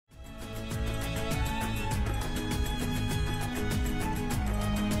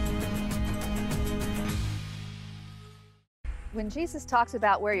When Jesus talks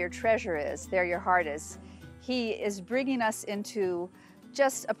about where your treasure is, there your heart is, he is bringing us into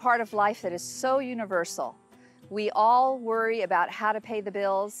just a part of life that is so universal. We all worry about how to pay the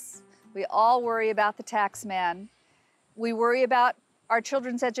bills. We all worry about the tax man. We worry about our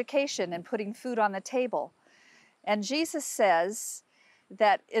children's education and putting food on the table. And Jesus says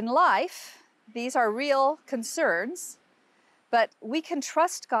that in life, these are real concerns, but we can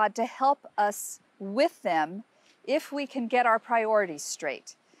trust God to help us with them if we can get our priorities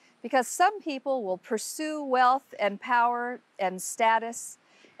straight. Because some people will pursue wealth and power and status,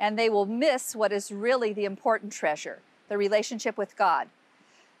 and they will miss what is really the important treasure, the relationship with God.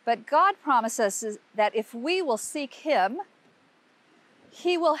 But God promises us that if we will seek him,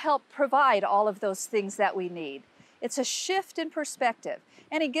 he will help provide all of those things that we need. It's a shift in perspective.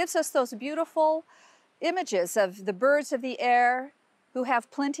 And he gives us those beautiful images of the birds of the air who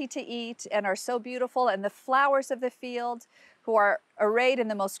have plenty to eat and are so beautiful, and the flowers of the field who are arrayed in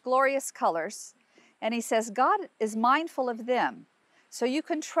the most glorious colors. And he says, God is mindful of them. So you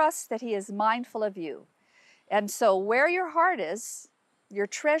can trust that he is mindful of you. And so where your heart is, your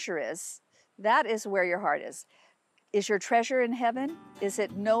treasure is, that is where your heart is. Is your treasure in heaven? Is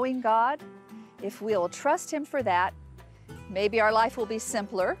it knowing God? If we will trust him for that, maybe our life will be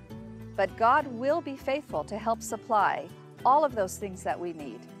simpler, but God will be faithful to help supply all of those things that we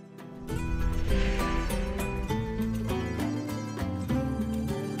need.